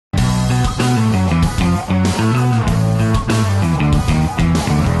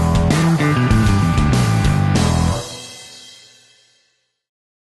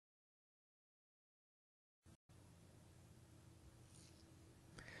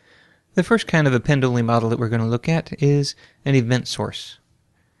The first kind of append-only model that we're going to look at is an event source.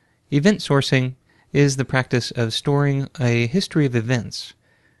 Event sourcing is the practice of storing a history of events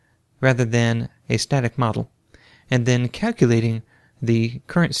rather than a static model, and then calculating the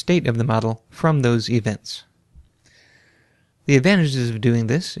current state of the model from those events. The advantages of doing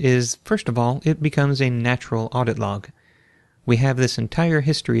this is, first of all, it becomes a natural audit log. We have this entire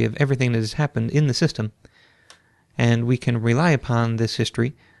history of everything that has happened in the system, and we can rely upon this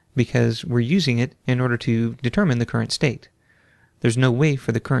history because we're using it in order to determine the current state. There's no way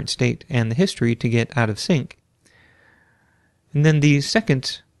for the current state and the history to get out of sync. And then the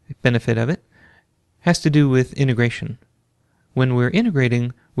second benefit of it has to do with integration. When we're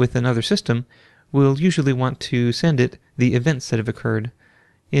integrating with another system, we'll usually want to send it the events that have occurred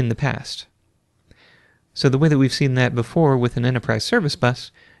in the past. So the way that we've seen that before with an enterprise service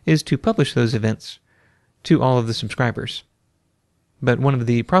bus is to publish those events to all of the subscribers. But one of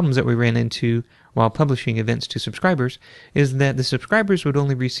the problems that we ran into while publishing events to subscribers is that the subscribers would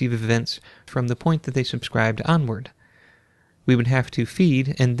only receive events from the point that they subscribed onward. We would have to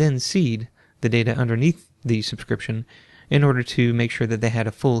feed and then seed the data underneath the subscription in order to make sure that they had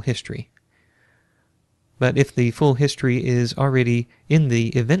a full history. But if the full history is already in the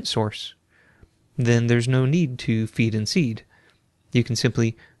event source, then there's no need to feed and seed. You can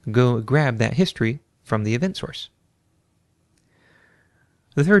simply go grab that history from the event source.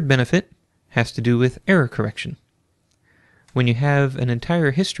 The third benefit has to do with error correction. When you have an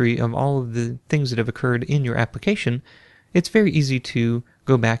entire history of all of the things that have occurred in your application, it's very easy to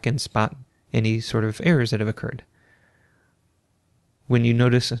go back and spot any sort of errors that have occurred. When you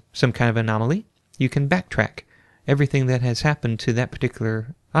notice some kind of anomaly, you can backtrack everything that has happened to that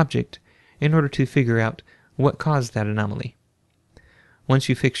particular object in order to figure out what caused that anomaly. Once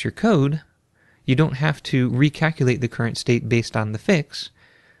you fix your code, you don't have to recalculate the current state based on the fix,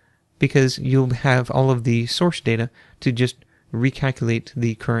 because you'll have all of the source data to just recalculate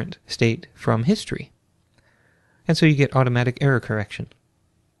the current state from history. And so you get automatic error correction.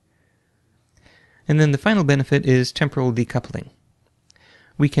 And then the final benefit is temporal decoupling.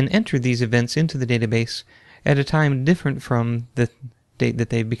 We can enter these events into the database at a time different from the date that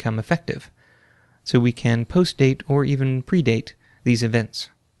they become effective. So we can post-date or even predate these events.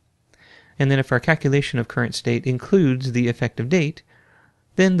 And then if our calculation of current state includes the effective date,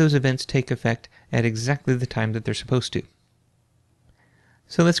 then those events take effect at exactly the time that they're supposed to.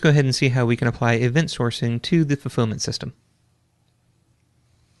 So let's go ahead and see how we can apply event sourcing to the fulfillment system.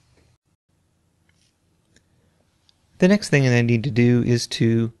 The next thing that I need to do is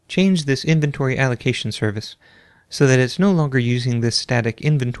to change this inventory allocation service so that it's no longer using this static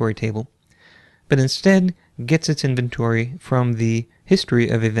inventory table, but instead gets its inventory from the history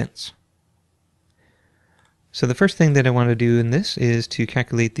of events. So the first thing that I want to do in this is to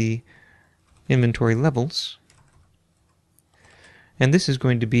calculate the inventory levels. And this is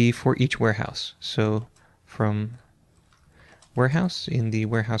going to be for each warehouse. So from warehouse, in the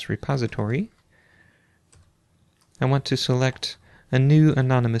warehouse repository, I want to select a new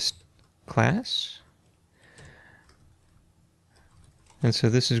anonymous class. And so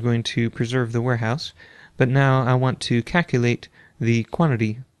this is going to preserve the warehouse. But now I want to calculate the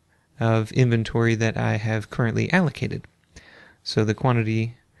quantity of inventory that I have currently allocated. So the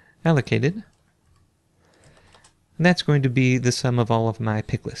quantity allocated, that's going to be the sum of all of my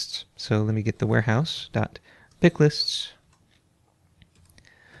pick lists. So let me get the warehouse.picklists,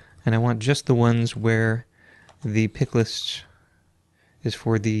 and I want just the ones where the pick list is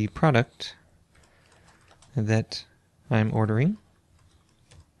for the product that I'm ordering,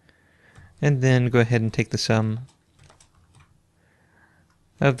 and then go ahead and take the sum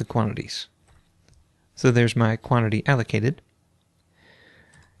of the quantities. So there's my quantity allocated.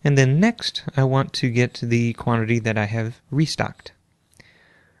 And then next, I want to get the quantity that I have restocked.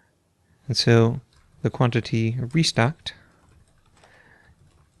 And so the quantity restocked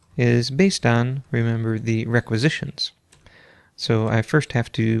is based on, remember, the requisitions. So I first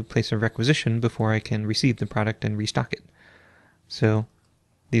have to place a requisition before I can receive the product and restock it. So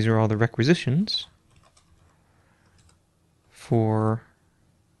these are all the requisitions for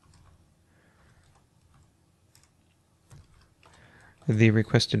the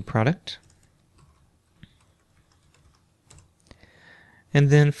requested product. And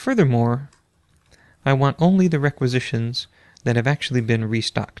then furthermore, I want only the requisitions that have actually been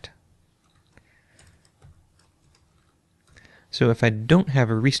restocked. So if I don't have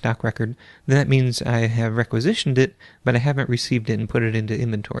a restock record, then that means I have requisitioned it, but I haven't received it and put it into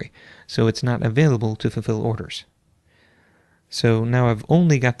inventory. So it's not available to fulfill orders. So now I've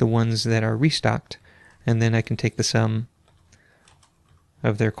only got the ones that are restocked, and then I can take the sum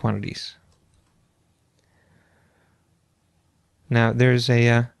of their quantities. Now, there's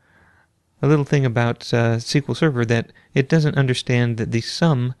a little thing about SQL Server that it doesn't understand that the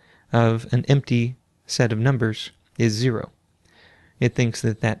sum of an empty set of numbers is 0. It thinks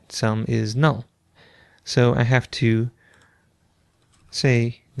that that sum is null. So I have to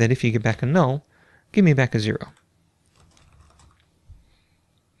say that if you get back a null, give me back a 0.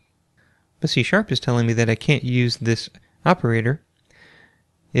 But C# is telling me that I can't use this operator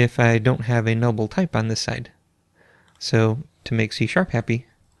if I don't have a nullable type on this side. So to make C# happy,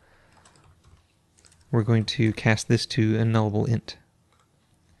 we're going to cast this to a nullable int.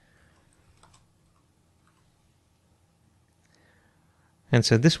 And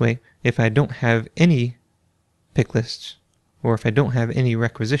so this way, if I don't have any pick lists, or if I don't have any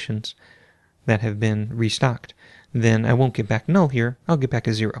requisitions that have been restocked, then I won't get back null here, I'll get back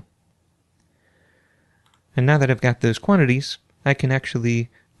a 0. And now that I've got those quantities, I can actually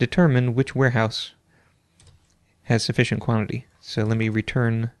determine which warehouse has sufficient quantity. So let me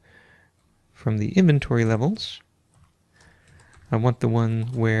return from the inventory levels. I want the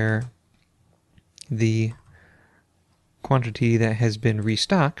one where the quantity that has been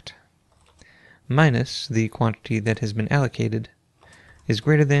restocked minus the quantity that has been allocated is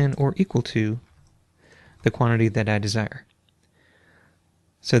greater than or equal to the quantity that I desire.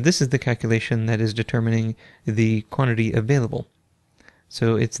 So this is the calculation that is determining the quantity available.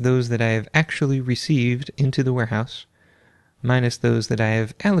 So it's those that I have actually received into the warehouse minus those that I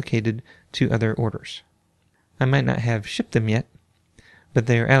have allocated to other orders. I might not have shipped them yet, but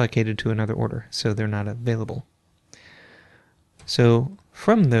they are allocated to another order, so they're not available. So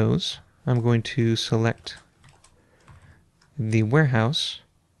from those, I'm going to select the warehouse,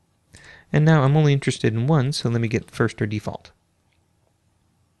 and now I'm only interested in one, so let me get first or default.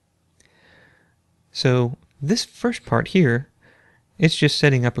 So this first part here, it's just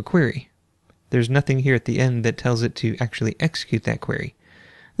setting up a query. There's nothing here at the end that tells it to actually execute that query.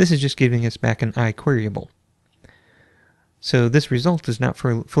 This is just giving us back an iQueryable. So this result is not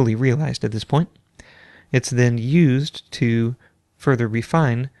fully realized at this point. It's then used to further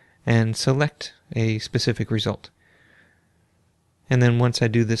refine and select a specific result. And then once I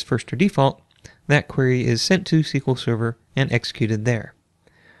do this first or default, that query is sent to SQL Server and executed there.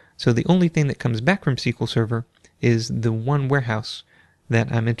 So the only thing that comes back from SQL Server is the one warehouse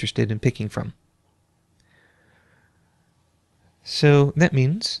that I'm interested in picking from. So that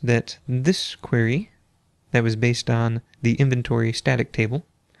means that this query that was based on the inventory static table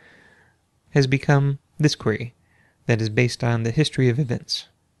has become this query that is based on the history of events.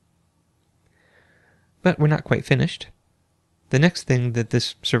 But we're not quite finished. The next thing that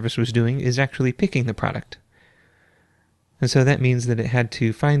this service was doing is actually picking the product. And so that means that it had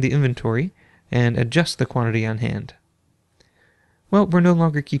to find the inventory and adjust the quantity on hand. Well, we're no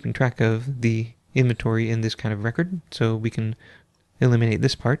longer keeping track of the inventory in this kind of record, so we can eliminate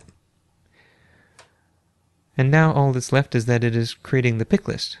this part. And now all that's left is that it is creating the pick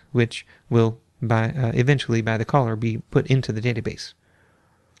list, which will eventually by the caller be put into the database.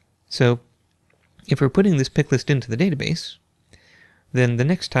 So if we're putting this pick list into the database, then the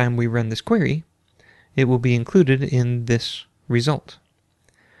next time we run this query, it will be included in this result.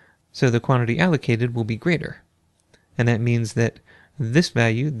 So the quantity allocated will be greater. And that means that this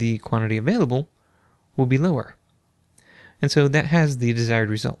value, the quantity available, will be lower. And so that has the desired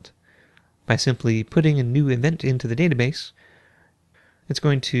result. By simply putting a new event into the database, it's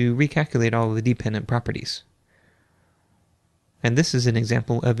going to recalculate all of the dependent properties. And this is an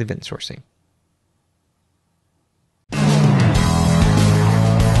example of event sourcing.